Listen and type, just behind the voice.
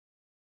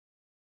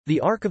The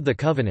Ark of the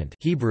Covenant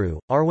Hebrew,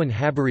 Arwan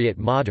Habariot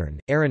Modern,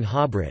 Aaron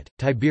Habrit,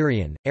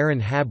 Tiberian,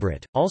 Aaron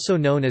Habrit, also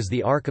known as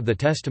the Ark of the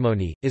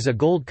Testimony, is a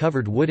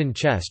gold-covered wooden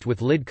chest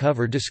with lid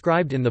cover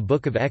described in the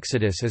Book of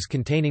Exodus as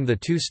containing the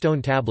 2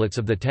 stone tablets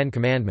of the Ten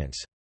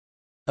Commandments.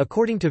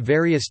 According to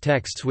various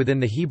texts within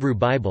the Hebrew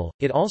Bible,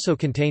 it also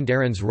contained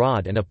Aaron's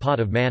rod and a pot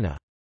of manna.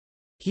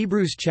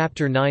 Hebrews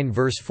chapter 9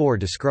 verse 4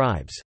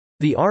 describes,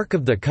 "The Ark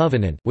of the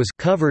Covenant was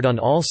covered on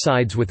all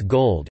sides with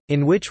gold,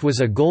 in which was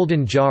a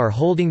golden jar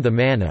holding the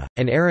manna,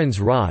 and Aaron's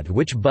rod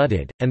which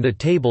budded, and the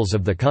tables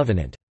of the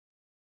covenant."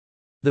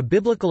 The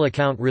biblical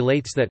account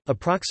relates that,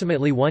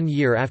 approximately 1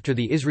 year after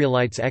the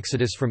Israelites'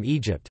 exodus from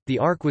Egypt, the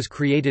ark was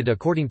created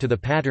according to the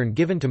pattern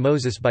given to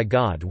Moses by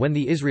God when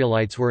the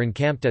Israelites were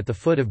encamped at the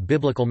foot of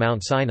biblical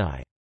Mount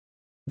Sinai.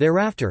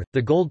 Thereafter,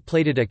 the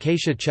gold-plated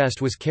acacia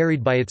chest was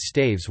carried by its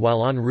staves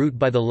while en route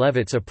by the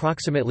Levites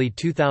approximately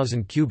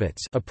 2,000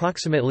 cubits,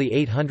 approximately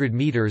 800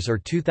 meters or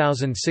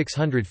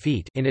 2,600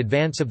 feet, in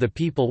advance of the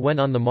people when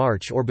on the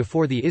march or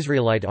before the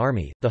Israelite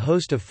army, the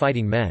host of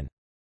fighting men.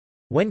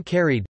 When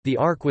carried, the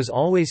ark was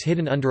always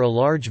hidden under a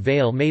large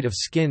veil made of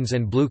skins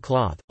and blue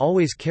cloth,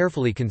 always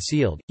carefully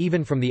concealed,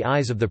 even from the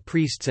eyes of the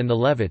priests and the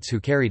Levites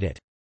who carried it.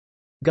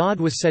 God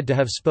was said to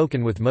have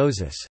spoken with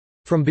Moses,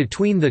 "from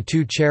between the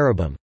 2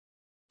 cherubim,"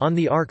 on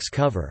the ark's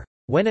cover.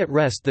 When at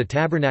rest the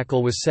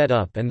tabernacle was set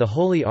up and the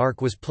holy ark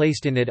was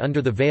placed in it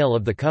under the veil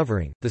of the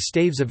covering, the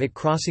staves of it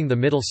crossing the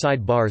middle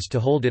side bars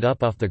to hold it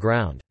up off the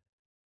ground.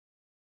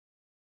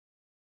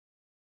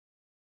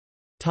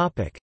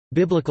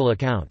 Biblical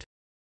account.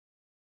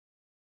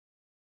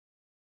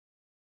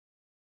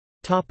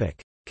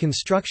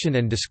 Construction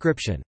and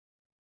description.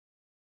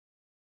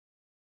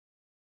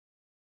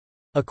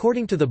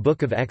 According to the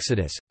Book of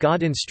Exodus,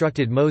 God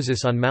instructed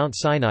Moses on Mount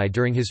Sinai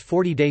during his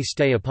 40-day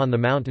stay upon the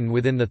mountain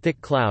within the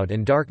thick cloud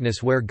and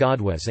darkness where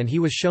God was, and he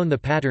was shown the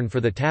pattern for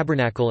the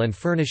tabernacle and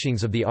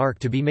furnishings of the ark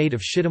to be made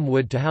of shittim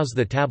wood to house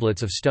the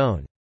tablets of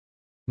stone.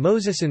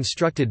 Moses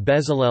instructed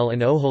Bezalel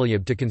and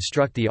Oholiab to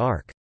construct the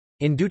ark.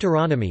 In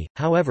Deuteronomy,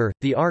 however,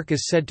 the ark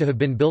is said to have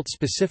been built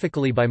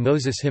specifically by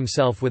Moses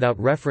himself without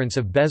reference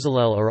of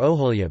Bezalel or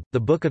Oholiab. The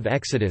Book of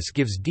Exodus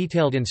gives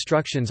detailed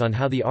instructions on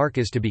how the ark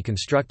is to be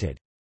constructed.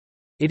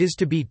 It is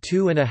to be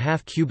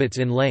 2.5 cubits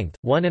in length,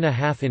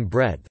 1.5 in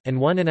breadth, and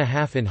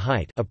 1.5 in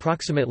height,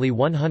 approximately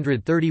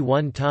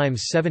 131 ×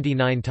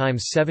 79 ×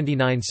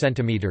 79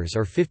 centimeters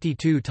or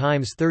 52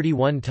 ×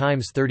 31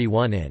 ×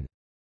 31 in.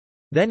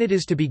 Then it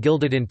is to be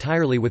gilded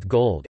entirely with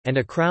gold, and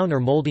a crown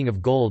or molding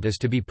of gold is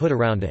to be put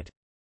around it.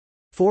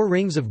 4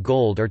 rings of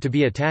gold are to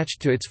be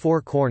attached to its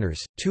 4 corners,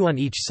 2 on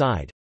each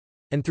side,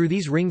 and through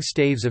these ring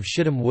staves of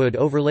shittim wood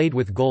overlaid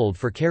with gold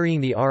for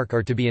carrying the ark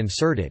are to be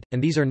inserted,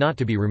 and these are not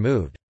to be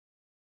removed.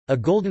 A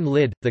golden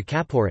lid, the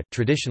kaporet,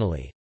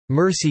 traditionally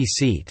mercy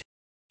seat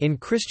in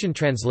Christian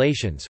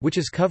translations, which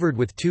is covered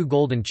with 2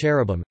 golden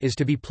cherubim, is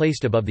to be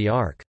placed above the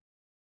ark.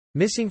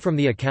 Missing from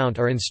the account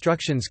are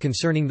instructions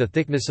concerning the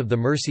thickness of the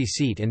mercy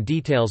seat and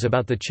details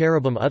about the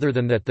cherubim other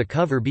than that the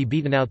cover be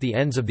beaten out the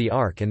ends of the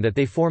ark and that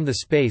they form the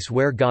space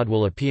where God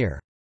will appear.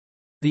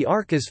 The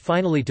ark is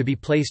finally to be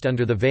placed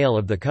under the veil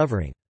of the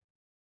covering.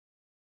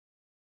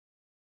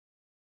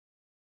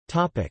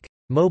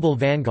 Mobile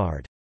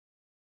vanguard.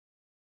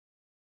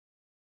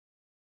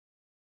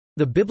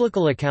 The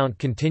biblical account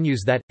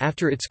continues that,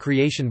 after its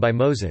creation by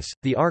Moses,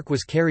 the ark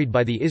was carried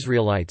by the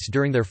Israelites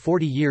during their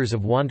 40 years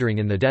of wandering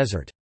in the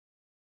desert.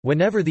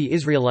 Whenever the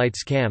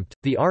Israelites camped,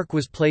 the ark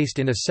was placed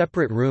in a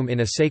separate room in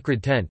a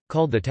sacred tent,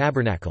 called the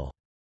tabernacle.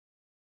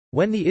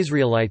 When the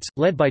Israelites,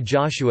 led by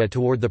Joshua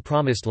toward the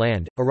Promised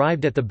Land,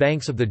 arrived at the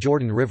banks of the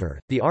Jordan River,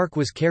 the ark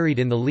was carried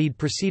in the lead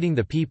preceding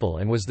the people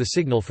and was the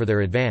signal for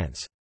their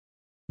advance.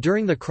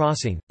 During the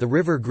crossing, the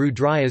river grew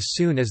dry as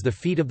soon as the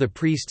feet of the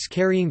priests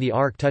carrying the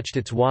ark touched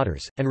its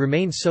waters, and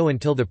remained so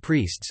until the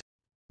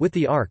priests—with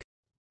the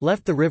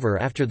ark—left the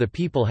river after the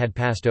people had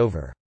passed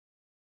over.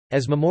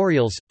 As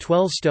memorials,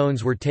 12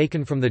 stones were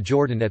taken from the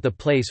Jordan at the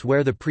place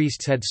where the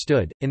priests had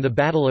stood. In the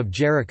Battle of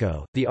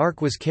Jericho, the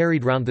ark was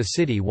carried round the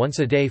city once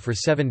a day for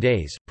 7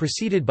 days,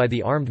 preceded by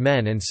the armed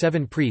men and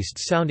 7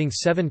 priests sounding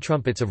 7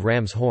 trumpets of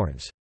ram's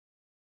horns.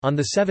 On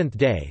the 7th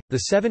day,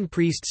 the 7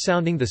 priests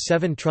sounding the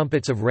 7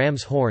 trumpets of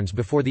ram's horns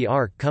before the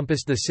ark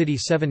compassed the city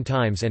 7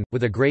 times and,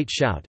 with a great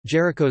shout,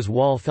 Jericho's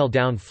wall fell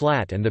down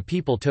flat and the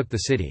people took the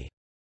city.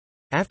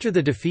 After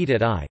the defeat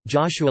at Ai,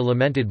 Joshua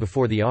lamented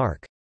before the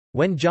ark.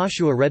 When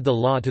Joshua read the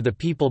law to the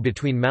people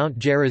between Mount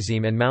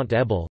Gerizim and Mount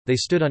Ebal, they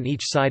stood on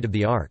each side of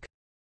the ark.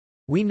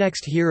 We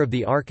next hear of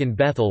the ark in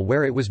Bethel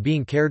where it was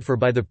being cared for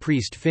by the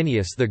priest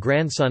Phinehas the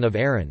grandson of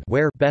Aaron,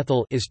 where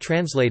Bethel is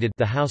translated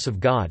the house of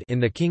God in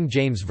the King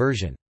James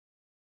Version.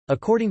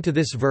 According to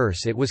this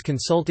verse, it was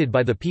consulted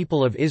by the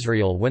people of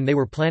Israel when they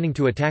were planning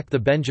to attack the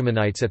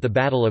Benjaminites at the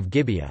Battle of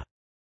Gibeah.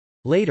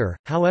 Later,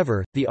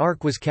 however, the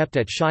ark was kept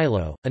at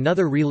Shiloh,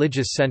 another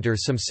religious center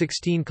some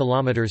 16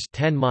 kilometers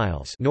 (10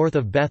 miles) north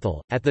of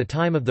Bethel, at the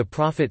time of the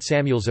prophet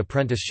Samuel's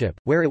apprenticeship,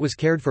 where it was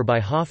cared for by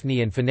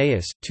Hophni and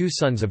Phinehas, 2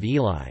 sons of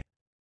Eli.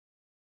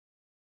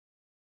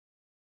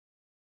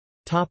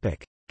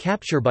 Topic: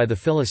 Capture by the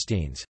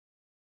Philistines.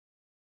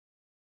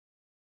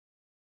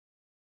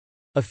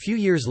 A few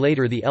years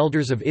later, the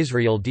elders of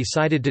Israel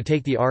decided to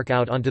take the ark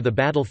out onto the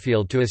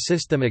battlefield to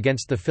assist them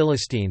against the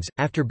Philistines,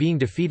 after being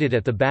defeated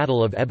at the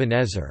Battle of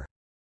Ebenezer.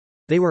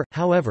 They were,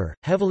 however,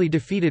 heavily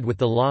defeated with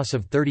the loss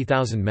of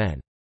 30,000 men.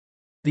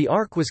 The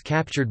ark was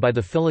captured by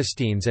the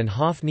Philistines and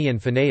Hophni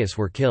and Phinehas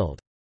were killed.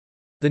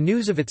 The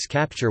news of its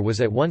capture was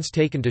at once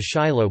taken to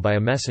Shiloh by a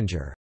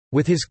messenger,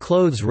 with his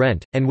clothes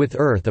rent, and with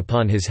earth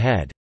upon his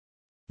head.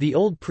 The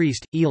old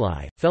priest,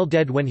 Eli, fell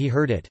dead when he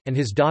heard it, and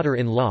his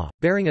daughter-in-law,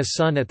 bearing a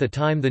son at the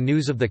time the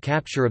news of the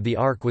capture of the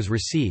ark was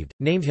received,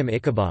 named him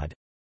Ichabod,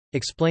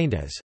 explained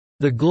as,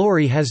 "The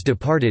glory has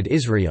departed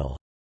Israel,"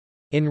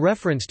 in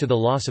reference to the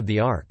loss of the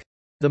ark.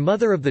 The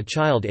mother of the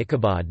child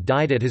Ichabod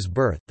died at his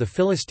birth. The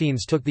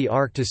Philistines took the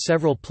ark to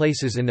several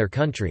places in their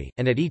country,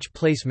 and at each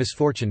place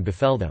misfortune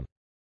befell them.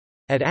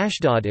 At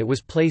Ashdod it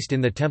was placed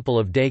in the temple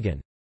of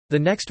Dagon. The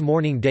next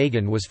morning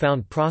Dagon was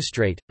found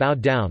prostrate, bowed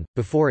down,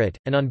 before it,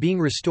 and on being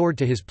restored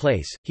to his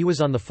place, he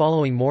was on the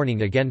following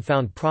morning again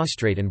found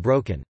prostrate and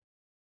broken.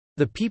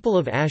 The people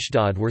of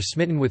Ashdod were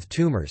smitten with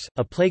tumors,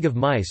 a plague of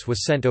mice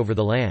was sent over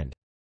the land.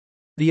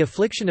 The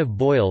affliction of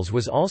boils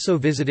was also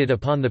visited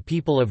upon the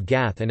people of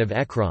Gath and of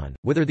Ekron,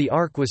 whither the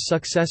ark was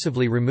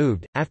successively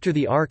removed. After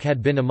the ark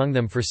had been among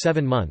them for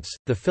 7 months,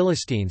 the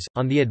Philistines,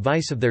 on the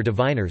advice of their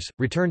diviners,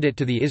 returned it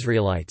to the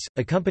Israelites,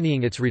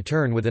 accompanying its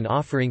return with an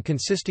offering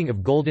consisting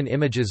of golden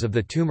images of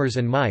the tumors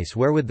and mice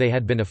wherewith they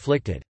had been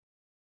afflicted.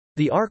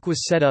 The ark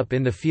was set up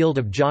in the field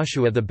of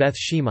Joshua the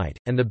Beth-Shemite,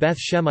 and the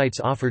Beth-Shemites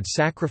offered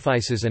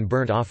sacrifices and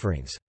burnt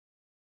offerings.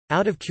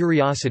 Out of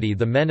curiosity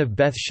the men of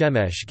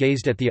Beth-Shemesh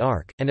gazed at the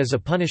ark, and as a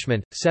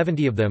punishment,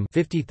 70 of them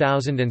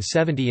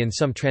 50,070 in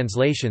some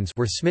translations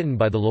were smitten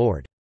by the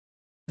Lord.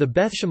 The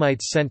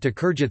Beth-Shemites sent to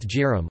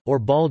Kirjath-Jearim, or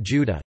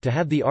Baal-Judah, to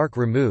have the ark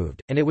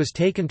removed, and it was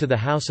taken to the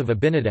house of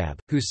Abinadab,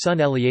 whose son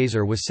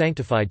Eleazar was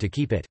sanctified to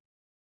keep it.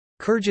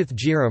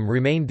 Kirjath-Jearim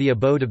remained the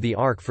abode of the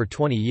ark for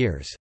 20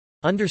 years.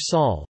 Under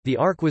Saul, the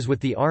ark was with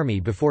the army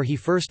before he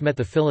first met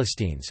the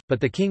Philistines, but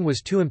the king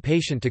was too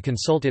impatient to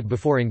consult it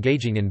before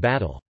engaging in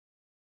battle.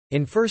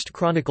 In 1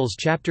 Chronicles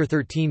chapter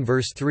 13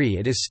 verse 3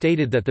 it is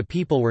stated that the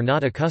people were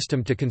not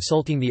accustomed to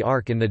consulting the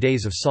ark in the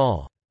days of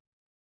Saul.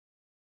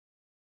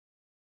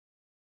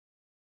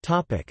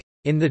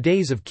 In the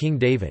days of King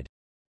David.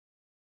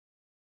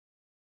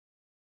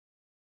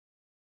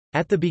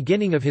 At the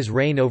beginning of his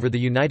reign over the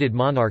united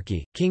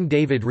monarchy, King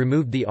David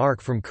removed the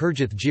ark from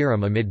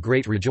Kirjath-Jearim amid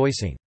great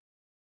rejoicing.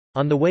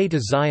 On the way to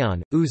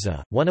Zion,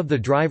 Uzzah, one of the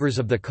drivers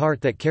of the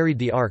cart that carried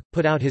the ark,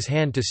 put out his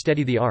hand to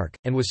steady the ark,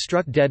 and was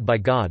struck dead by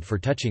God for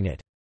touching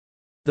it.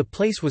 The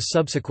place was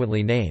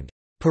subsequently named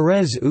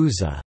Perez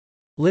Uzzah,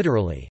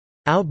 literally,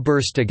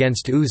 outburst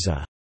against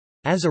Uzzah.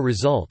 As a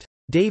result,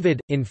 David,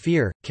 in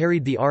fear,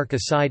 carried the ark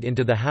aside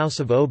into the house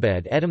of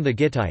Obed-Edom the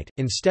Gittite,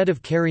 instead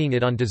of carrying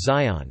it on to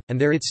Zion,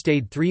 and there it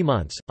stayed 3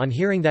 months. On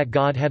hearing that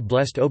God had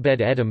blessed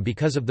Obed-Edom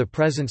because of the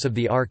presence of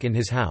the ark in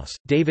his house,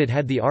 David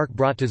had the ark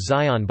brought to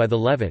Zion by the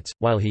Levites,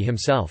 while he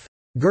himself,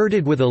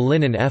 girded with a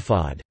linen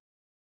ephod,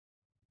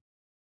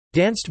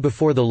 danced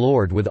before the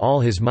Lord with all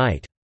his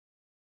might,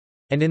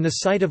 and in the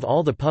sight of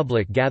all the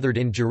public gathered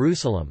in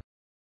Jerusalem,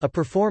 a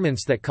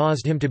performance that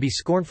caused him to be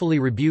scornfully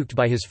rebuked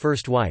by his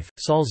first wife,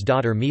 Saul's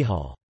daughter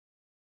Michal.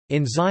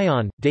 In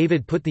Zion,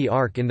 David put the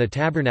ark in the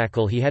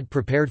tabernacle he had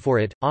prepared for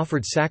it,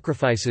 offered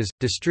sacrifices,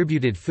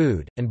 distributed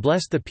food, and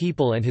blessed the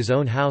people and his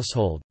own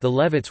household. The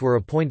Levites were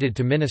appointed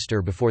to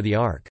minister before the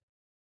ark.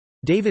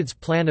 David's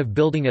plan of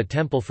building a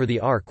temple for the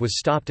ark was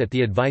stopped at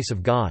the advice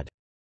of God.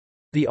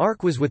 The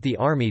ark was with the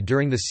army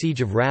during the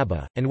siege of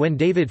Rabbah, and when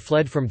David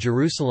fled from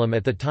Jerusalem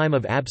at the time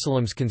of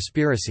Absalom's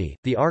conspiracy,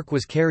 the ark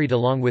was carried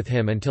along with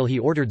him until he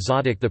ordered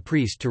Zadok the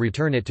priest to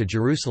return it to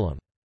Jerusalem.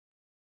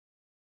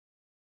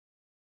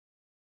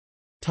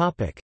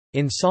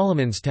 In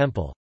Solomon's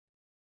temple.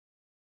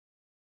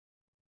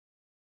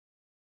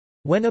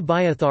 When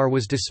Abiathar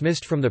was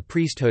dismissed from the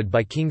priesthood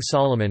by King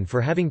Solomon for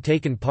having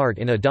taken part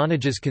in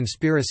Adonijah's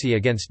conspiracy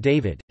against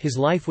David, his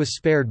life was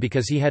spared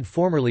because he had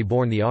formerly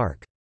borne the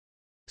ark.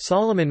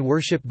 Solomon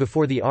worshipped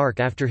before the ark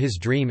after his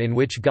dream in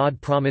which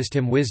God promised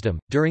him wisdom.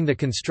 During the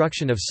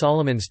construction of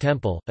Solomon's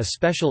temple, a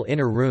special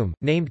inner room,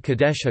 named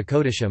Kadesh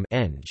HaKodeshim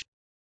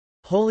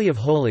Holy of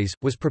Holies,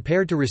 was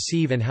prepared to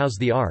receive and house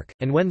the ark,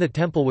 and when the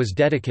temple was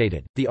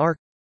dedicated, the ark,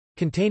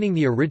 containing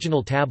the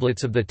original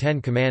tablets of the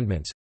 10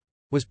 Commandments,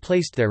 was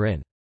placed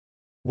therein.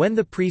 When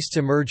the priests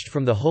emerged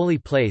from the holy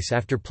place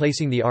after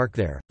placing the ark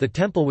there, the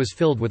temple was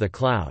filled with a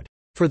cloud,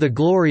 for the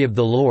glory of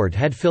the Lord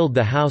had filled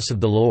the house of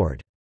the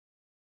Lord.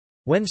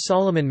 When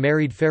Solomon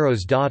married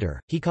Pharaoh's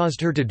daughter, he caused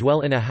her to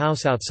dwell in a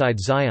house outside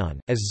Zion,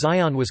 as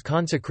Zion was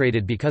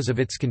consecrated because of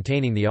its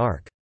containing the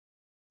ark.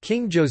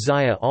 King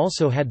Josiah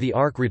also had the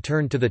ark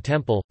returned to the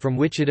temple, from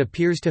which it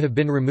appears to have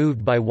been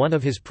removed by one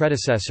of his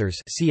predecessors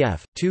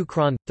cf. 2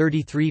 Chron.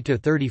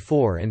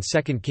 33-34 and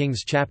 2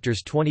 Kings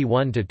chapters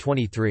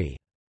 21-23.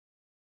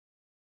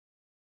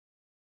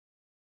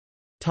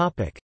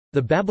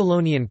 The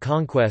Babylonian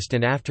conquest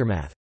and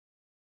aftermath.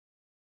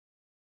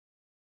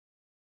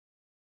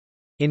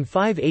 In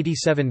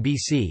 587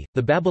 BC,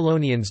 the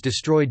Babylonians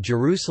destroyed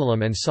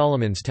Jerusalem and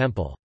Solomon's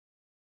temple.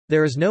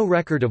 There is no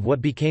record of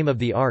what became of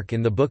the Ark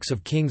in the books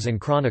of Kings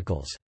and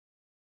Chronicles.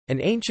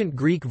 An ancient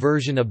Greek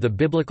version of the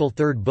biblical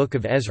third book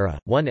of Ezra,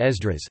 1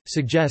 Esdras,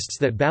 suggests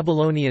that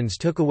Babylonians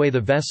took away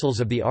the vessels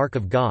of the Ark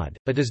of God,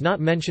 but does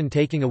not mention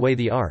taking away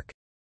the Ark.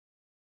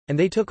 And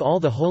they took all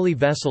the holy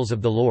vessels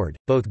of the Lord,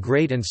 both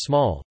great and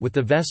small, with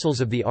the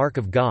vessels of the Ark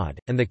of God,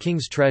 and the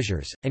king's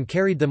treasures, and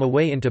carried them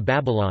away into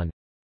Babylon.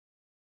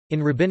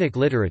 In rabbinic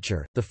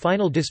literature, the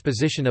final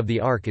disposition of the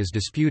Ark is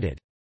disputed.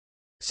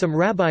 Some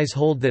rabbis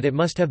hold that it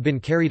must have been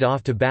carried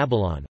off to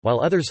Babylon, while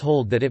others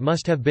hold that it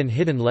must have been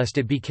hidden lest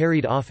it be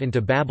carried off into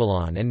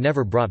Babylon and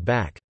never brought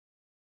back.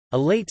 A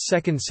late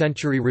 2nd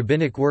century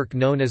rabbinic work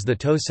known as the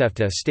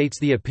Tosefta states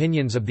the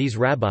opinions of these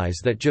rabbis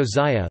that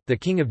Josiah, the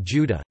king of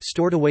Judah,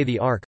 stored away the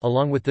ark,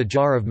 along with the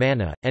jar of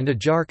manna, and a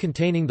jar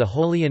containing the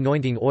holy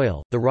anointing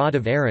oil, the rod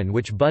of Aaron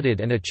which budded,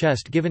 and a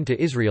chest given to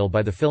Israel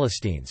by the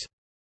Philistines.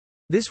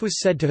 This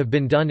was said to have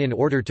been done in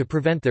order to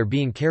prevent their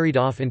being carried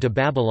off into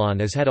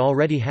Babylon as had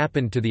already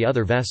happened to the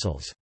other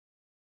vessels.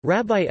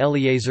 Rabbi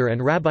Eliezer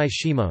and Rabbi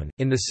Shimon,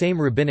 in the same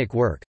rabbinic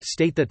work,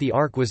 state that the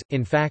ark was,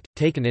 in fact,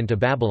 taken into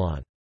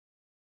Babylon.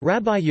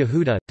 Rabbi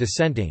Yehuda,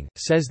 dissenting,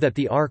 says that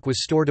the ark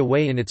was stored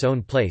away in its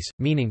own place,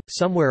 meaning,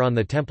 somewhere on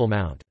the Temple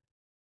Mount.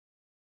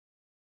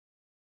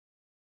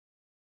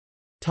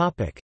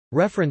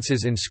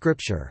 References in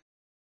Scripture.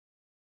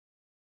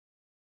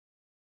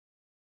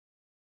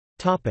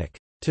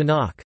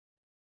 Tanakh.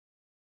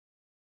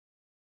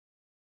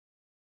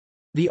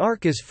 The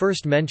Ark is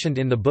first mentioned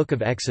in the Book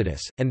of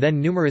Exodus, and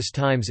then numerous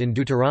times in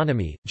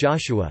Deuteronomy,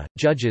 Joshua,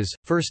 Judges,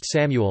 1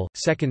 Samuel,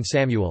 2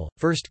 Samuel,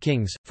 1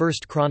 Kings, 1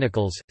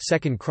 Chronicles,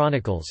 2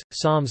 Chronicles,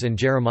 Psalms and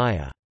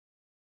Jeremiah.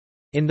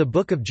 In the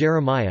Book of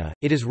Jeremiah,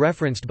 it is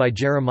referenced by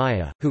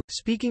Jeremiah, who,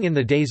 speaking in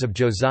the days of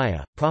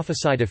Josiah,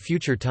 prophesied a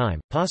future time,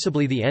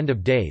 possibly the end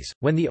of days,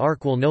 when the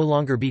Ark will no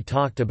longer be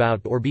talked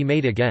about or be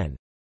made again.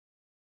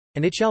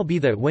 And it shall be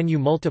that when you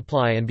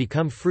multiply and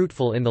become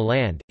fruitful in the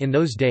land, in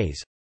those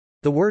days,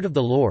 the word of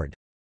the Lord,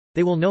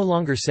 they will no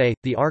longer say,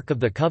 the Ark of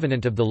the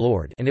Covenant of the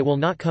Lord, and it will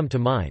not come to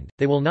mind,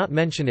 they will not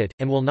mention it,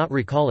 and will not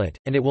recall it,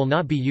 and it will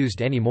not be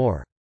used any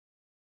more.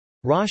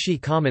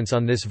 Rashi comments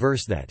on this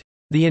verse that,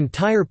 the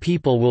entire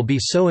people will be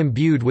so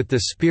imbued with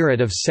the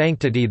spirit of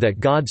sanctity that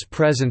God's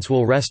presence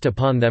will rest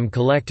upon them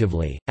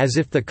collectively, as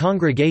if the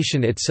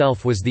congregation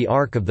itself was the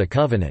Ark of the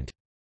Covenant.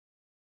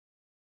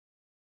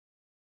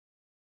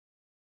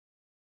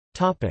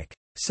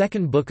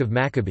 Second Book of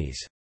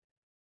Maccabees.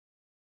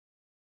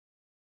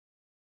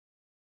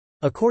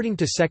 According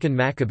to 2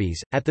 Maccabees,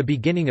 at the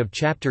beginning of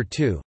chapter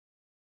 2,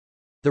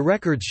 the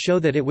records show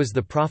that it was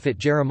the prophet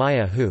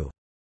Jeremiah who,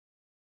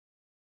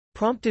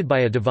 prompted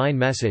by a divine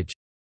message,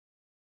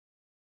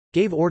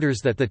 gave orders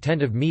that the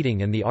tent of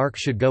meeting and the ark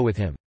should go with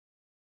him.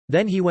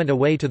 Then he went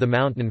away to the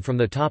mountain from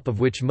the top of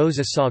which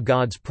Moses saw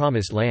God's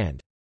promised land.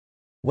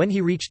 When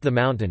he reached the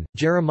mountain,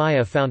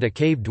 Jeremiah found a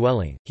cave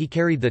dwelling, he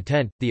carried the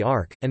tent, the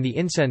ark, and the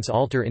incense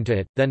altar into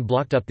it, then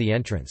blocked up the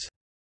entrance.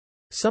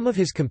 Some of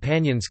his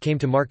companions came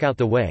to mark out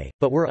the way,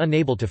 but were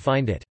unable to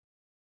find it.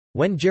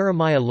 When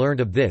Jeremiah learned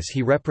of this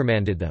he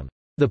reprimanded them.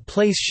 "The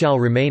place shall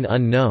remain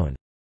unknown,"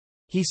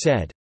 he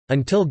said,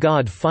 "until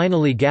God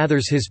finally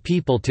gathers his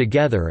people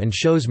together and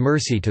shows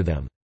mercy to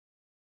them.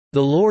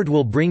 The Lord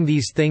will bring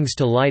these things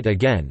to light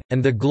again,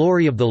 and the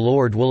glory of the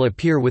Lord will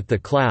appear with the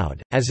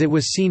cloud, as it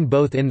was seen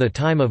both in the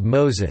time of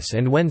Moses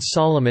and when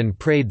Solomon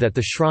prayed that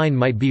the shrine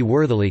might be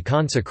worthily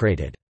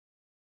consecrated.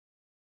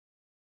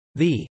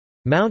 The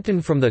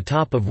mountain from the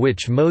top of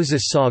which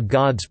Moses saw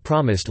God's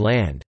promised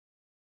land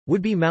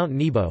would be Mount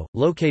Nebo,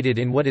 located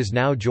in what is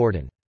now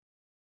Jordan."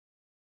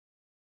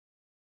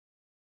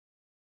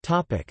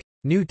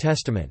 New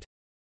Testament.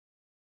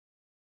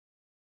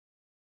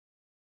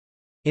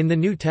 In the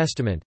New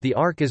Testament, the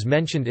Ark is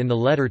mentioned in the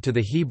letter to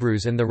the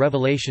Hebrews and the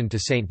Revelation to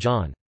St.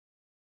 John.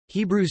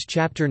 Hebrews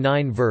chapter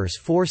 9 verse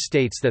 4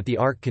 states that the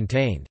Ark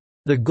contained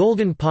the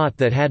golden pot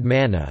that had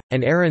manna,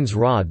 and Aaron's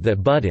rod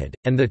that budded,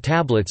 and the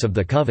tablets of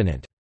the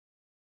covenant.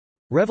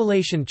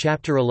 Revelation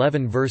chapter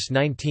 11 verse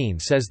 19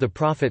 says the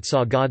prophet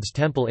saw God's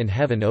temple in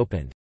heaven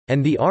opened,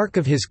 and the Ark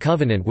of his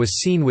covenant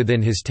was seen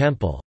within his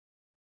temple.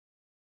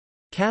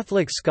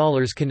 Catholic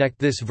scholars connect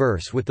this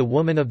verse with the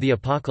woman of the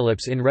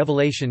Apocalypse in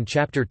Revelation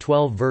chapter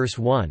 12 verse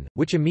 1,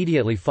 which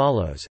immediately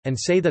follows, and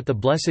say that the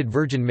Blessed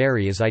Virgin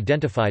Mary is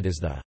identified as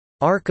the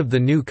Ark of the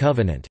New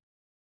Covenant.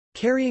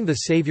 Carrying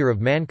the Savior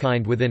of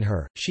mankind within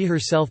her, she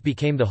herself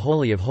became the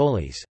Holy of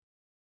Holies.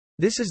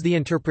 This is the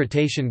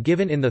interpretation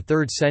given in the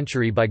 3rd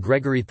century by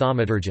Gregory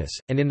Thaumaturgus,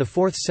 and in the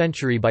 4th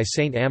century by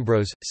Saint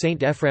Ambrose,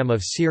 Saint Ephrem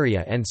of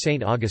Syria and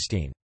Saint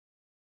Augustine.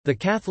 The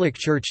Catholic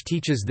Church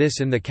teaches this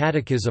in the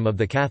Catechism of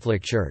the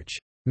Catholic Church.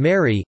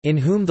 Mary, in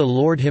whom the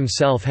Lord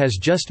himself has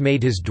just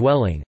made his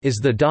dwelling, is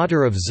the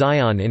daughter of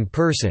Zion in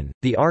person,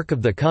 the Ark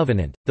of the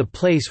Covenant, the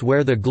place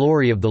where the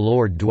glory of the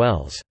Lord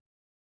dwells.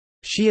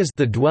 She is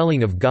the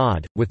dwelling of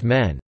God, with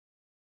men.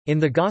 In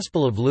the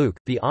Gospel of Luke,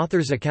 the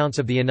author's accounts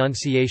of the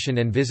Annunciation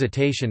and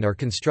Visitation are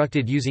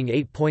constructed using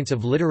 8 points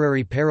of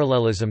literary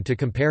parallelism to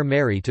compare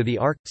Mary to the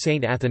Ark.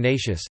 Saint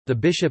Athanasius, the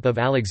Bishop of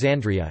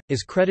Alexandria,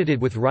 is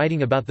credited with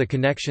writing about the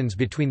connections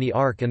between the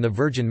Ark and the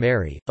Virgin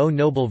Mary. O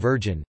noble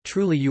Virgin,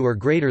 truly you are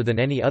greater than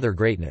any other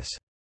greatness.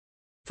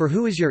 For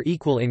who is your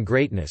equal in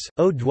greatness,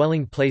 O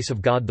dwelling place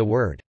of God the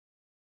Word?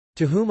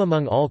 To whom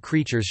among all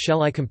creatures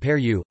shall I compare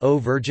you, O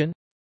Virgin?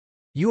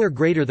 You are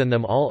greater than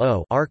them all,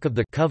 O Ark of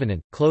the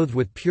Covenant, clothed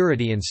with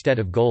purity instead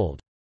of gold.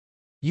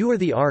 You are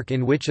the ark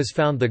in which is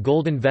found the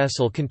golden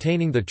vessel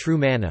containing the true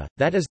manna,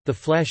 that is, the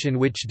flesh in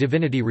which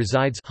divinity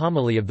resides.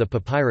 Homily of the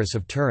Papyrus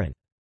of Turin.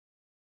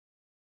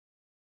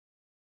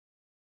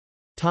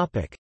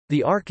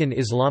 The Ark in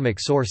Islamic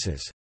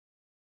sources.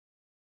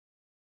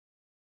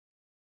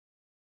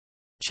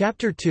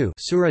 Chapter 2,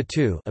 Surah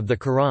 2 of the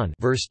Quran,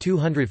 verse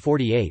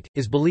 248,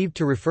 is believed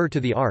to refer to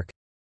the Ark.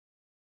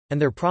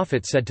 And their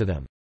prophet said to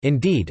them,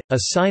 "Indeed, a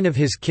sign of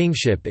his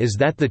kingship is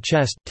that the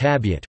chest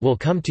will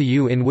come to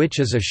you in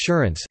which is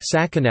assurance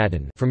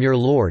from your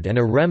Lord and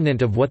a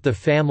remnant of what the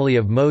family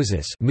of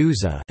Moses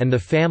and the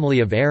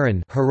family of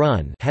Aaron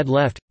had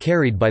left,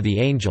 carried by the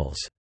angels.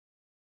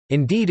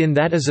 Indeed, in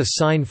that is a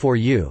sign for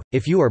you,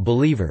 if you are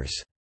believers."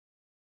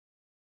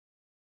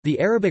 The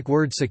Arabic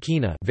word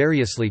sakina,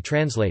 variously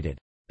translated,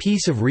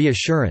 "peace of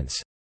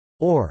reassurance,"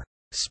 or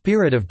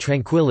 "spirit of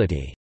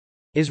tranquility,"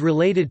 is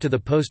related to the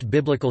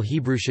post-biblical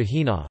Hebrew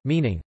Shekhinah,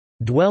 meaning,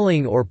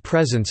 "dwelling or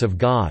presence of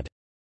God."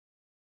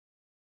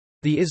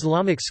 The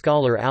Islamic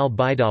scholar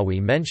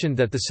al-Baydawi mentioned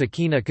that the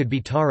Sakina could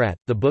be Tawrat,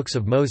 the books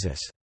of Moses.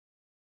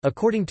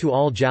 According to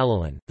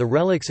al-Jalalain, the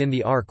relics in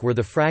the Ark were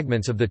the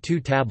fragments of the 2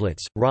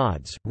 tablets,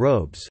 rods,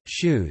 robes,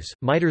 shoes,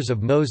 mitres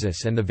of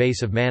Moses and the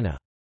vase of manna.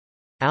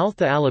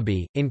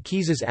 Al-Tha'alabi, in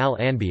Qisas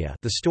al-Anbiya,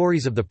 the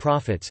stories of the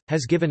prophets,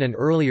 has given an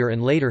earlier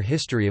and later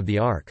history of the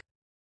Ark.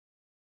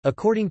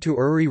 According to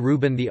Uri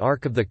Rubin, the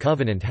Ark of the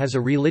Covenant has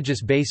a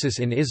religious basis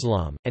in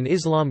Islam, and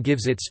Islam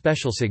gives it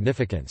special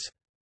significance.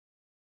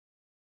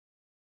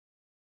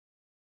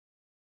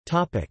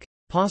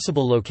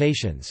 Possible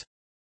locations.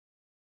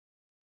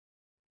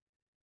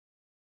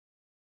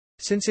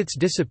 Since its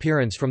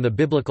disappearance from the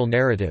biblical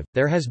narrative,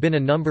 there has been a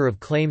number of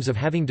claims of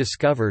having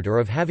discovered or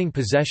of having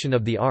possession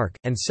of the Ark,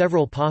 and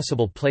several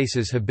possible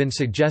places have been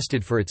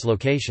suggested for its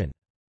location.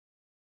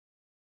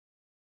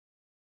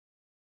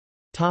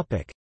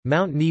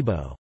 Mount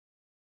Nebo.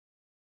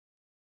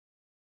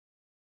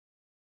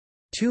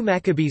 2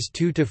 Maccabees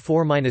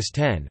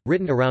 2-4-10,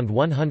 written around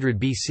 100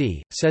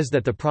 BC, says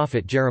that the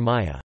prophet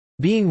Jeremiah,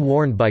 being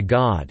warned by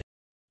God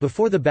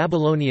before the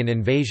Babylonian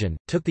invasion,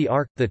 took the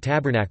ark, the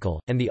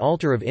tabernacle, and the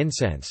altar of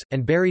incense,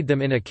 and buried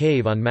them in a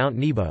cave on Mount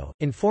Nebo,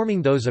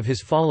 informing those of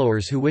his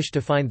followers who wished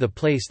to find the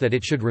place that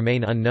it should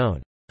remain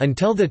unknown,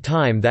 until the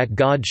time that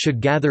God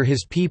should gather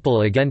his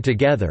people again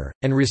together,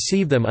 and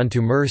receive them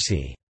unto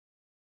mercy.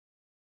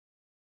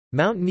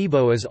 Mount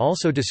Nebo is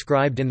also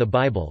described in the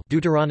Bible,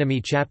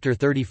 Deuteronomy chapter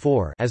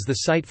 34, as the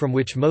site from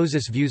which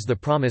Moses views the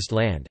Promised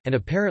Land, and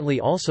apparently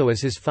also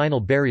as his final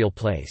burial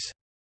place.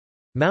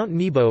 Mount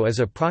Nebo is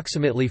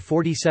approximately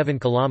 47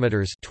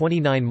 kilometers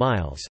 (29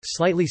 miles)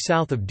 slightly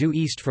south of due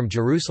east from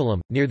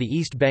Jerusalem, near the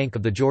east bank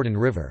of the Jordan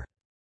River.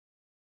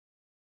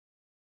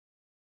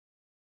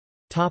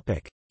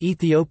 Topic: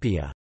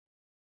 Ethiopia.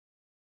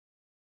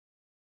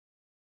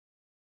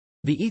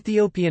 The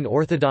Ethiopian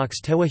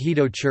Orthodox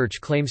Tewahedo Church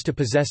claims to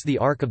possess the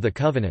Ark of the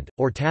Covenant,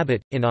 or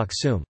Tablet, in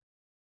Aksum.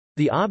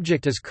 The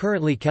object is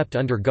currently kept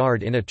under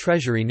guard in a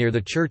treasury near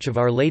the Church of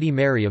Our Lady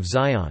Mary of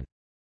Zion.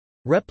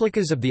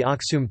 Replicas of the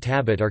Aksum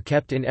Tablet are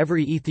kept in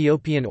every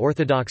Ethiopian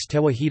Orthodox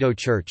Tewahedo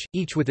church,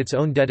 each with its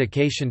own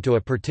dedication to a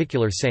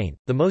particular saint.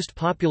 The most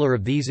popular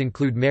of these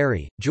include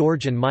Mary,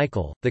 George, and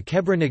Michael. The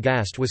Kebra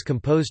Nagast was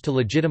composed to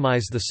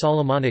legitimize the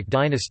Solomonic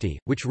dynasty,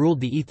 which ruled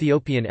the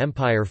Ethiopian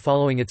Empire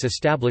following its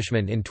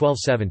establishment in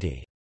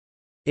 1270.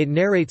 It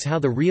narrates how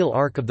the real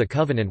Ark of the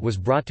Covenant was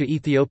brought to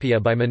Ethiopia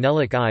by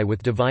Menelik I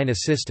with divine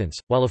assistance,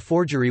 while a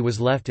forgery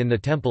was left in the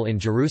temple in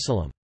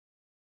Jerusalem.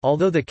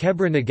 Although the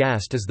Kebra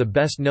Nagast is the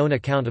best known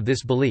account of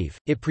this belief,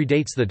 it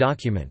predates the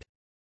document.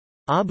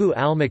 Abu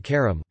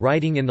al-Makarim,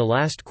 writing in the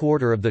last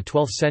quarter of the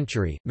 12th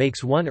century,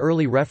 makes one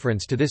early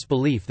reference to this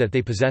belief that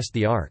they possessed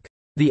the Ark.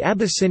 The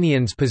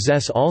Abyssinians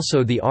possess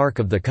also the Ark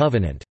of the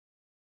Covenant,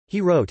 he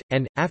wrote,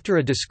 and, after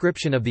a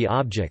description of the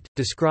object,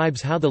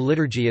 describes how the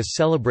liturgy is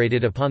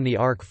celebrated upon the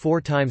Ark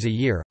 4 times a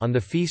year, on the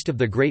Feast of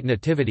the Great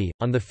Nativity,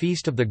 on the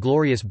Feast of the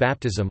Glorious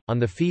Baptism, on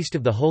the Feast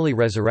of the Holy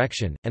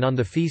Resurrection, and on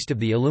the Feast of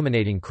the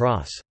Illuminating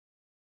Cross.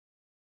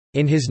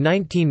 In his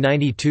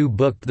 1992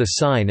 book The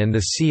Sign and the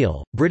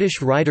Seal,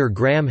 British writer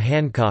Graham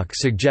Hancock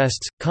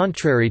suggests,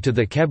 contrary to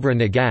the Kebra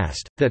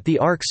Nagast, that the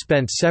Ark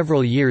spent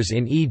several years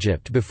in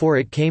Egypt before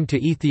it came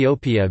to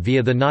Ethiopia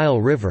via the Nile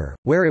River,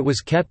 where it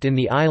was kept in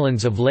the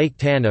islands of Lake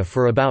Tana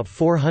for about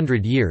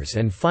 400 years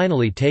and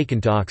finally taken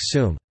to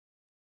Aksum.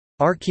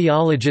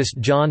 Archaeologist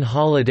John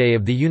Holliday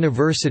of the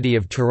University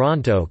of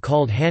Toronto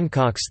called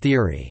Hancock's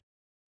theory,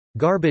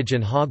 "garbage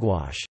and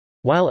hogwash."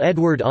 While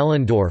Edward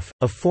Ullendorff,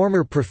 a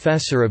former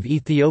professor of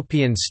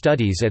Ethiopian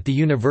studies at the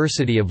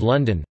University of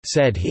London,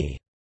 said he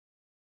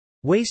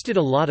wasted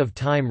a lot of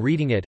time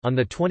reading it. On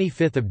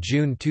 25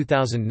 June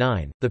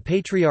 2009, the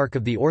Patriarch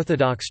of the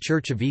Orthodox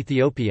Church of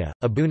Ethiopia,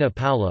 Abuna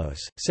Paulos,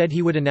 said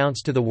he would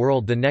announce to the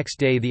world the next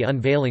day the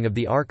unveiling of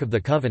the Ark of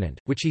the Covenant,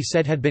 which he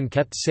said had been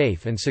kept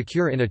safe and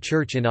secure in a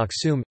church in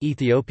Aksum,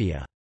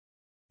 Ethiopia.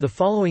 The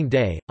following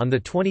day, on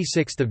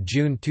 26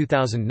 June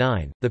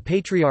 2009, the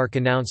Patriarch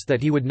announced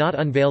that he would not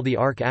unveil the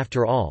Ark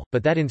after all,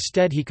 but that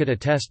instead he could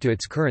attest to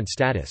its current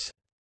status.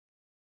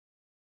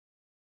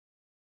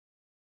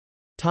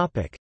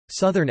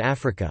 Southern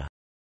Africa.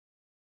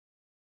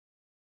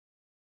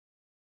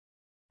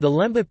 The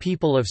Lemba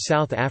people of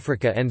South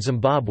Africa and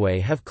Zimbabwe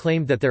have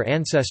claimed that their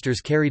ancestors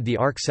carried the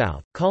Ark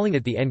south, calling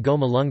it the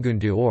Ngoma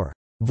Lungundu or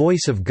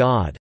Voice of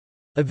God,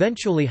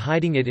 eventually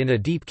hiding it in a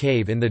deep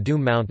cave in the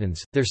Doom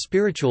Mountains, their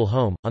spiritual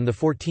home. On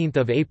 14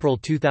 April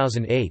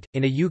 2008,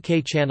 in a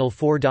UK Channel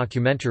 4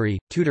 documentary,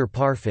 Tudor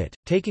Parfit,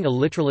 taking a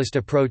literalist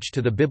approach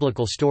to the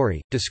biblical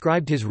story,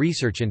 described his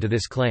research into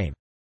this claim.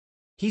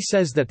 He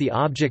says that the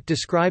object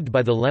described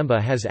by the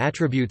Lemba has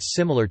attributes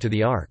similar to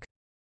the Ark.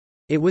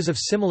 It was of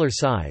similar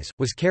size,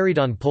 was carried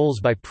on poles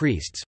by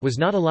priests, was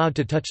not allowed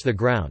to touch the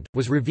ground,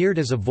 was revered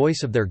as a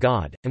voice of their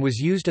god, and was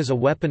used as a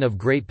weapon of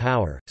great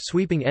power,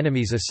 sweeping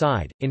enemies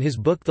aside. In his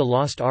book The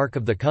Lost Ark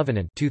of the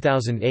Covenant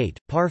 2008,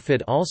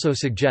 Parfit also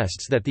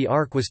suggests that the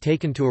Ark was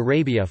taken to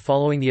Arabia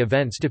following the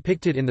events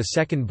depicted in the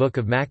Second Book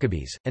of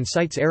Maccabees, and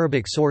cites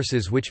Arabic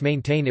sources which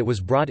maintain it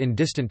was brought in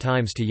distant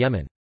times to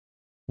Yemen.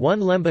 One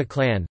Lemba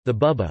clan, the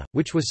Bubba,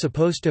 which was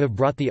supposed to have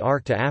brought the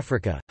Ark to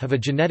Africa, have a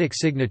genetic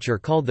signature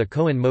called the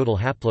Cohen modal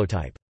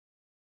haplotype.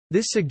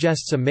 This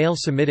suggests a male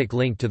Semitic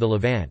link to the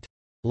Levant.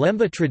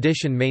 Lemba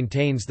tradition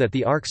maintains that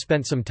the Ark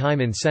spent some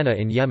time in Senna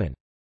in Yemen.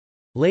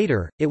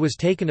 Later, it was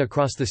taken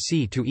across the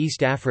sea to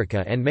East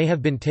Africa and may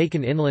have been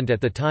taken inland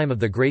at the time of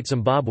the Great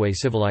Zimbabwe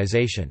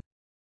Civilization.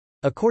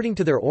 According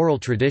to their oral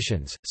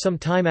traditions, some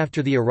time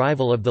after the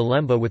arrival of the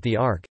Lemba with the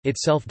Ark, it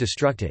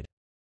self-destructed.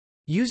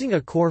 Using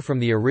a core from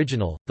the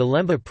original, the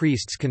Lemba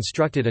priests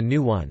constructed a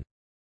new one.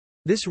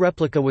 This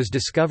replica was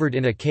discovered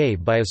in a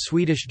cave by a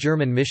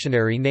Swedish-German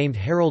missionary named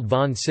Harold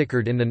von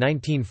Sickert in the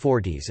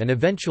 1940s and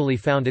eventually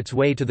found its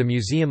way to the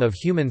Museum of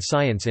Human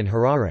Science in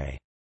Harare.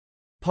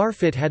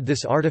 Parfit had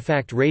this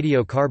artifact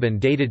radiocarbon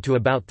dated to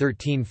about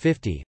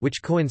 1350,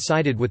 which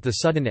coincided with the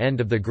sudden end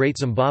of the Great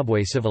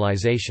Zimbabwe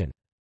Civilization.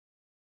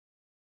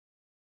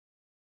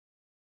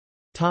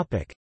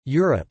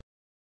 Europe.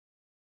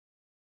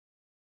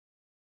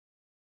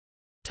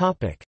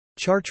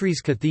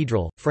 Chartres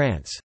Cathedral,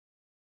 France.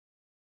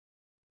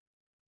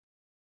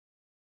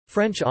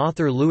 French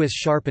author Louis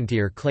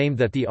Charpentier claimed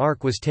that the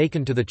Ark was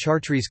taken to the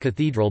Chartres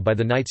Cathedral by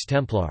the Knights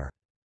Templar.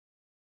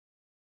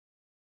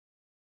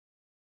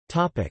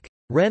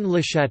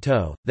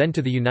 Rennes-le-Château, then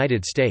to the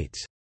United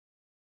States.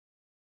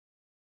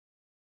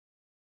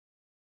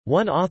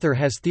 One author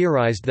has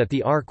theorized that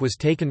the Ark was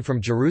taken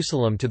from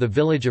Jerusalem to the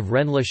village of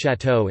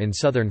Rennes-le-Château in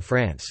southern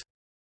France.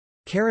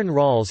 Karen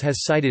Rawls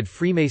has cited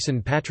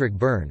Freemason Patrick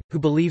Byrne, who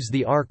believes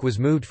the Ark was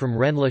moved from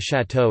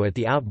Rennes-le-Château at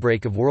the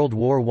outbreak of World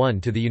War I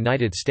to the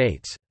United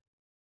States.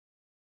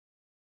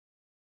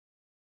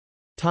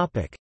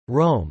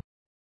 Rome.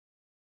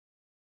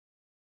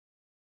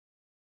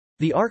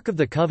 The Ark of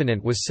the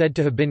Covenant was said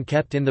to have been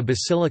kept in the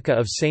Basilica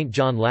of St.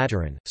 John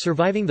Lateran,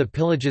 surviving the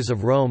pillages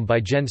of Rome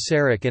by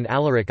Genseric and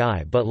Alaric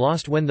I but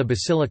lost when the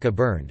basilica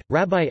burned.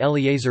 Rabbi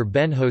Eliezer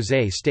ben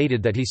Jose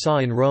stated that he saw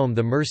in Rome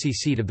the mercy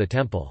seat of the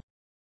temple.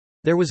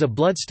 There was a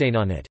bloodstain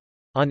on it.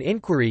 On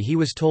inquiry he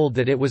was told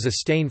that it was a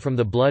stain from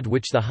the blood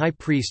which the high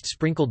priest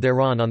sprinkled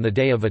thereon on the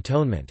Day of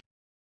Atonement.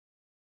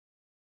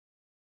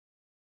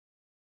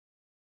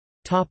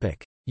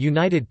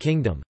 United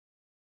Kingdom.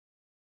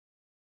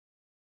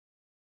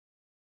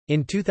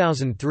 In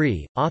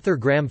 2003, author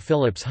Graham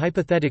Phillips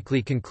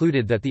hypothetically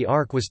concluded that the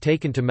Ark was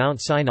taken to Mount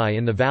Sinai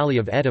in the Valley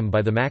of Edom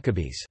by the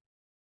Maccabees.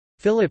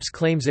 Phillips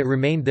claims it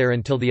remained there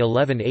until the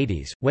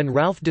 1180s, when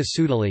Ralph de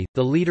Soudeley,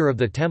 the leader of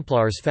the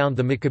Templars, found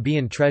the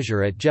Maccabean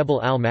treasure at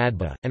Jebel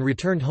al-Madba, and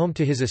returned home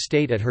to his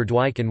estate at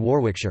Herdwike in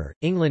Warwickshire,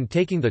 England,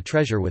 taking the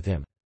treasure with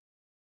him.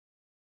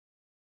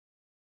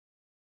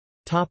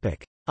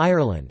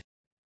 Ireland.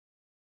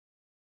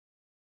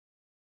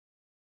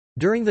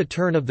 During the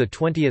turn of the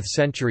 20th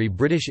century,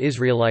 British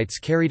Israelites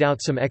carried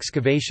out some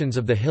excavations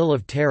of the Hill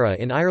of Tara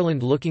in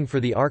Ireland looking for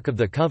the Ark of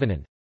the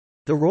Covenant.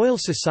 The Royal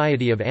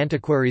Society of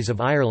Antiquaries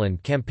of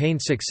Ireland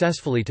campaigned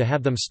successfully to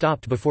have them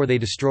stopped before they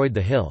destroyed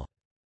the hill.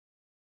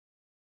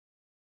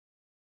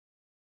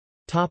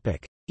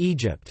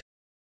 Egypt.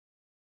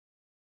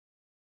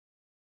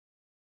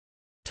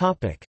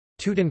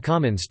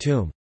 Tutankhamun's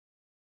tomb.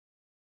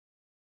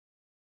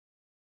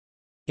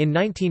 In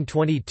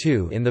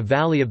 1922, in the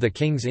Valley of the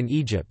Kings in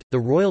Egypt, the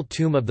royal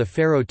tomb of the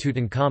pharaoh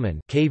Tutankhamun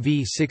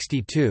KV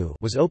 62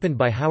 was opened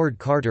by Howard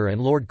Carter and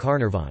Lord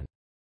Carnarvon.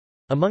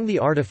 Among the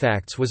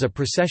artifacts was a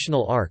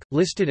processional ark,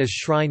 listed as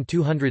Shrine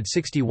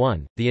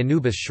 261, the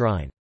Anubis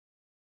Shrine.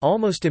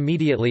 Almost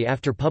immediately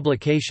after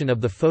publication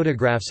of the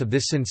photographs of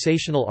this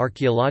sensational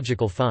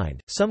archaeological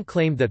find, some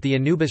claimed that the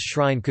Anubis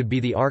shrine could be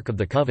the Ark of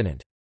the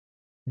Covenant.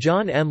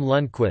 John M.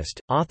 Lundquist,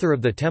 author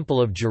of The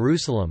Temple of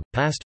Jerusalem,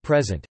 Past,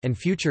 Present, and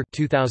Future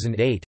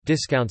 2008,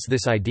 discounts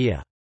this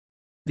idea.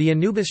 The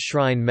Anubis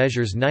shrine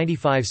measures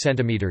 95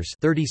 cm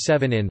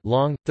 37 in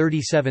long,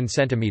 37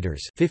 cm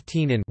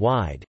 15 in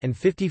wide, and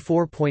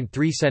 54.3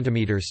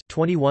 cm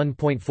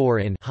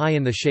 21.4 in high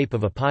in the shape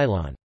of a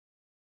pylon.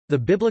 The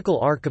biblical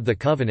Ark of the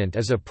Covenant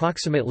is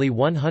approximately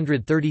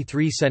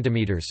 133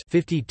 cm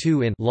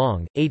 52 in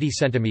long, 80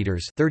 cm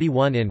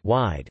 31 in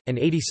wide, and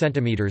 80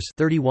 cm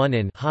 31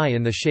 in high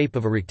in the shape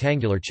of a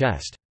rectangular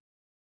chest.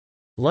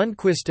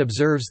 Lundquist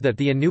observes that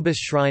the Anubis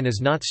shrine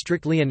is not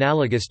strictly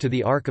analogous to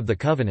the Ark of the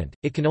Covenant,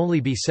 it can only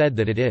be said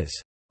that it is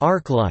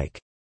ark-like,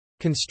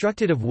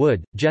 constructed of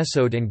wood,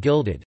 gessoed and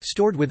gilded,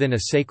 stored within a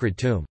sacred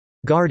tomb,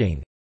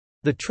 guarding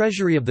the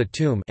treasury of the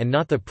tomb and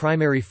not the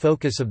primary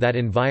focus of that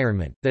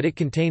environment, that it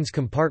contains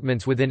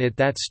compartments within it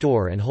that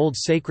store and hold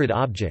sacred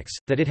objects,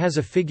 that it has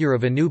a figure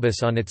of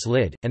Anubis on its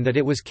lid, and that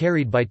it was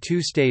carried by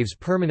 2 staves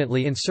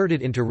permanently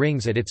inserted into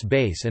rings at its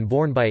base and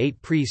borne by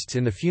 8 priests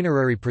in the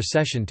funerary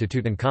procession to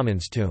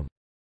Tutankhamun's tomb.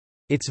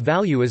 Its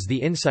value is the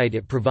insight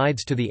it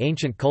provides to the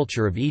ancient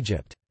culture of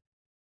Egypt.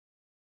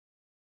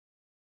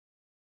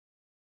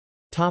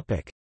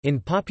 In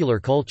popular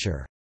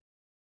culture,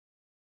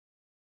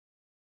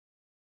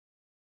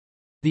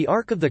 the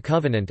Ark of the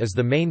Covenant is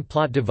the main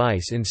plot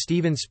device in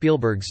Steven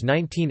Spielberg's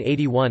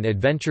 1981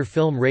 adventure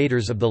film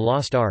Raiders of the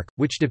Lost Ark,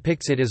 which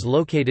depicts it as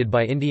located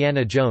by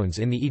Indiana Jones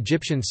in the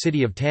Egyptian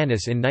city of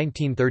Tanis in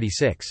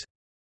 1936.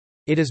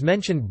 It is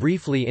mentioned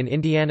briefly in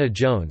Indiana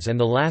Jones and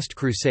the Last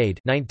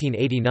Crusade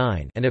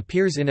 1989 and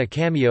appears in a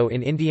cameo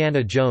in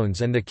Indiana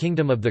Jones and the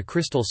Kingdom of the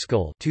Crystal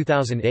Skull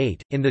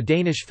 2008. In the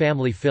Danish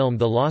family film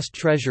The Lost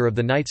Treasure of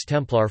the Knights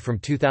Templar from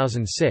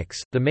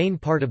 2006, the main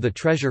part of the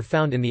treasure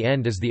found in the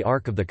end is the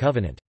Ark of the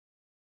Covenant.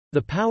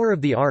 The power of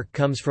the Ark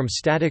comes from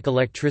static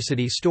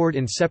electricity stored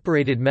in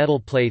separated metal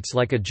plates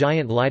like a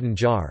giant Leyden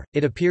jar.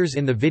 It appears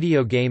in the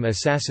video game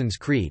Assassin's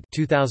Creed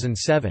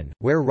 2007,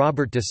 where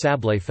Robert de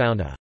Sablé found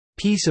a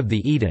piece of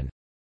the Eden,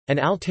 and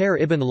Altair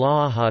ibn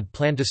La'ahad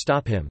planned to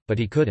stop him, but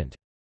he couldn't.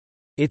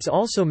 It's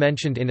also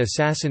mentioned in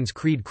Assassin's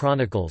Creed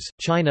Chronicles,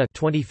 China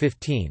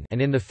 2015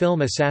 and in the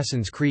film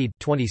Assassin's Creed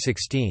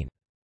 2016.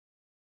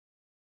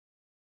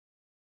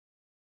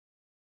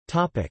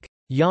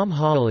 Yom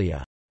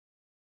HaAliyah.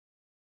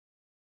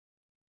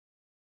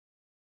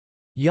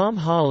 Yom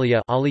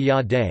HaAliyah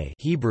Aliyah Day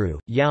Hebrew,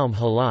 Yom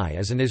Halai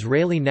is an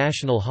Israeli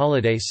national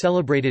holiday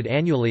celebrated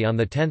annually on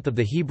the 10th of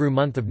the Hebrew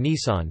month of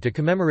Nisan to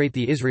commemorate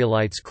the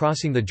Israelites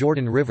crossing the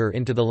Jordan River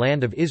into the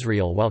land of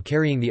Israel while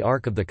carrying the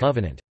Ark of the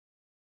Covenant.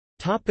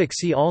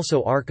 See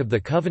also Ark of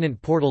the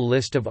Covenant portal.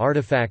 List of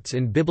artifacts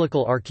in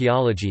biblical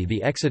archaeology.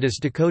 The Exodus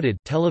Decoded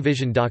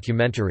television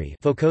documentary,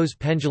 Foucault's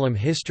Pendulum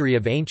History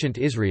of Ancient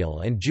Israel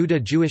and Judah,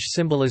 Jewish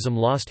Symbolism.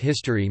 Lost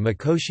History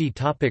Makoshi.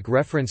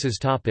 References.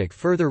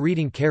 Further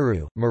reading.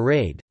 Keru,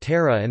 Maraid,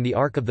 Terah and the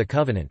Ark of the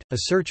Covenant, A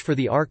Search for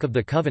the Ark of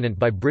the Covenant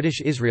by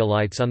British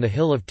Israelites on the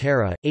Hill of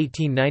Terah,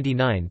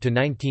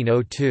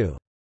 1899–1902.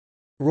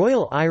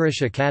 Royal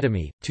Irish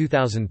Academy,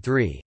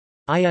 2003.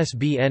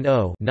 ISBN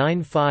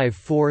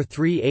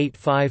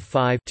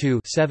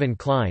 0-9543855-2-7.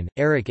 Klein,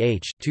 Eric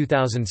H.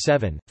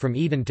 2007, From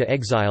Eden to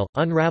Exile,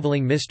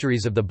 Unraveling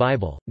Mysteries of the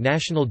Bible,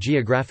 National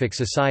Geographic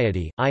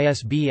Society,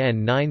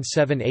 ISBN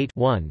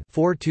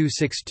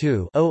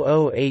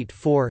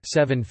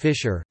 978-1-4262-0084-7.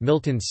 Fisher,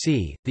 Milton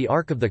C., The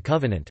Ark of the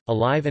Covenant,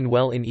 Alive and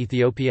Well in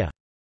Ethiopia.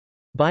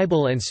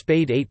 Bible and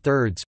Spade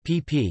 8/3,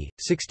 pp.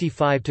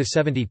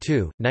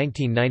 65–72,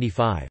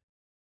 1995.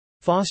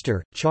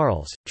 Foster,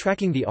 Charles,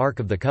 Tracking the Ark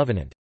of the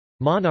Covenant.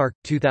 Monarch,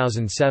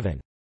 2007.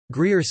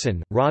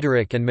 Grierson,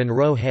 Roderick and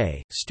Monroe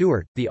Hay,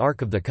 Stuart, The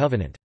Ark of the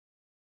Covenant.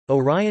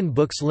 Orion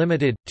Books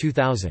Limited,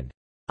 2000.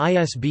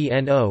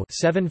 ISBN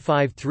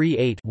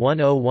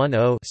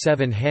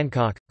 0-7538-1010-7.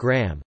 Hancock,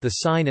 Graham, The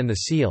Sign and the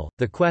Seal,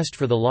 The Quest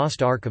for the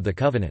Lost Ark of the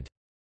Covenant.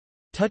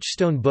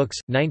 Touchstone Books,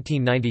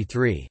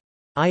 1993.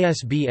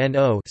 ISBN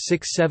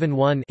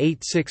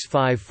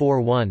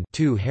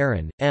 0-671-86541-2.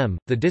 Heron, M.,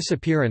 The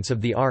Disappearance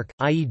of the Ark,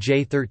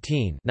 IEJ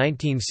 13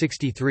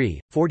 1963,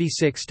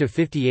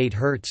 46–58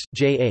 Hertz,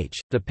 J.H.,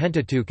 The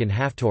Pentateuch and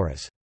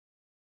Haftorahs.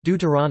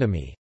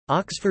 Deuteronomy.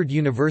 Oxford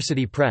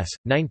University Press,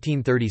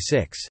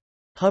 1936.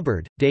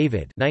 Hubbard,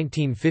 David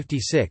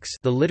 1956,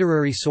 The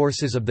Literary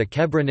Sources of the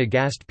Kebra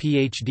Nagast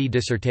Ph.D.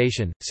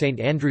 Dissertation, St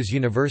Andrews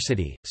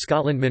University,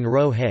 Scotland.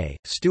 Monroe Hay,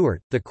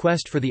 Stuart, The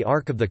Quest for the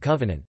Ark of the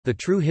Covenant, The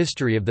True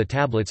History of the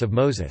Tablets of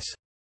Moses.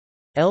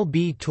 L.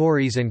 B.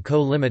 Torres &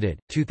 Co. Limited,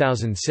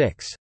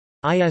 2006.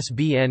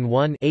 ISBN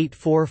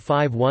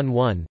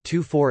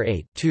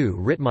 1-84511-248-2.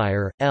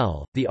 Rittmeyer,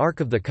 L., The Ark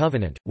of the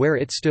Covenant, Where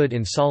It Stood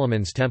in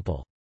Solomon's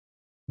Temple.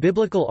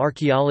 Biblical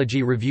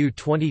Archaeology Review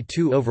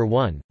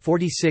 22/1,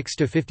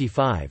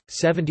 46–55,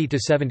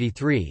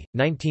 70–73,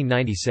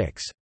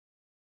 1996.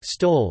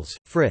 Stolz,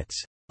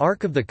 Fritz.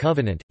 Ark of the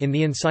Covenant, in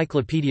the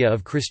Encyclopedia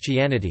of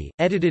Christianity,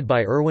 edited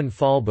by Erwin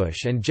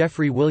Fallbush and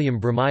Jeffrey William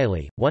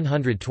Bromiley,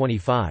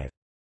 125.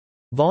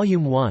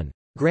 Volume 1.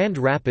 Grand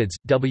Rapids,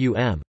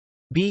 W.M.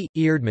 B.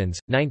 Eerdmans,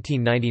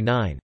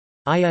 1999.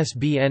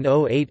 ISBN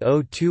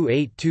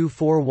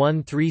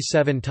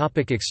 0802824137.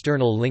 Topic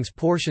external links.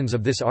 Portions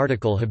of this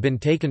article have been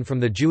taken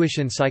from the Jewish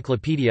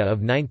Encyclopedia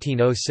of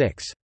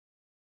 1906.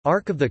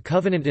 Ark of the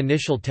Covenant.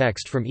 Initial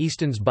text from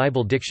Easton's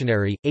Bible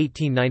Dictionary,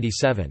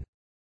 1897.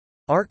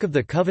 Ark of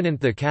the Covenant.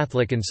 The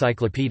Catholic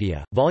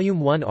Encyclopedia, Volume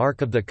 1.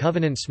 Ark of the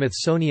Covenant.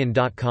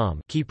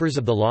 Smithsonian.com. Keepers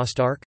of the Lost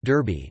Ark,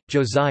 Derby,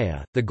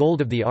 Josiah, The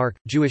Gold of the Ark,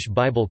 Jewish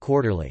Bible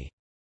Quarterly.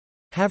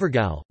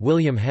 Havergal,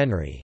 William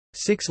Henry.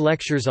 6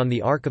 Lectures on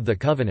the Ark of the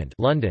Covenant,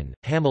 London,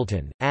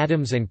 Hamilton,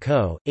 Adams &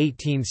 Co.,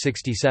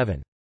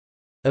 1867.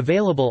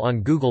 Available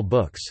on Google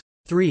Books.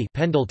 3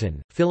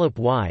 Pendleton, Philip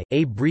Y.,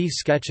 A Brief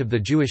Sketch of the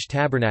Jewish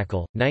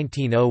Tabernacle,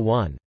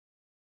 1901.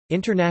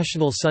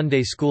 International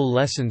Sunday School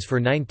Lessons for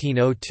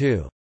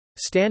 1902.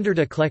 Standard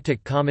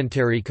Eclectic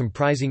Commentary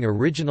comprising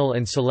original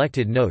and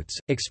selected notes,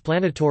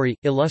 explanatory,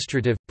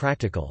 illustrative,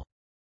 practical.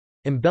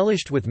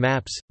 Embellished with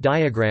maps,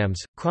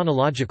 diagrams,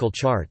 chronological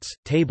charts,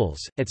 tables,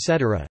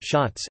 etc.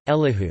 Schatz,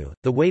 Elihu,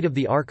 The Weight of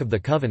the Ark of the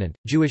Covenant,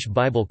 Jewish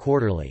Bible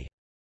Quarterly.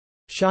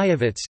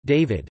 Shayevitz,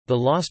 David, The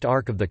Lost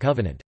Ark of the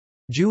Covenant.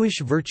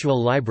 Jewish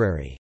Virtual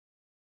Library.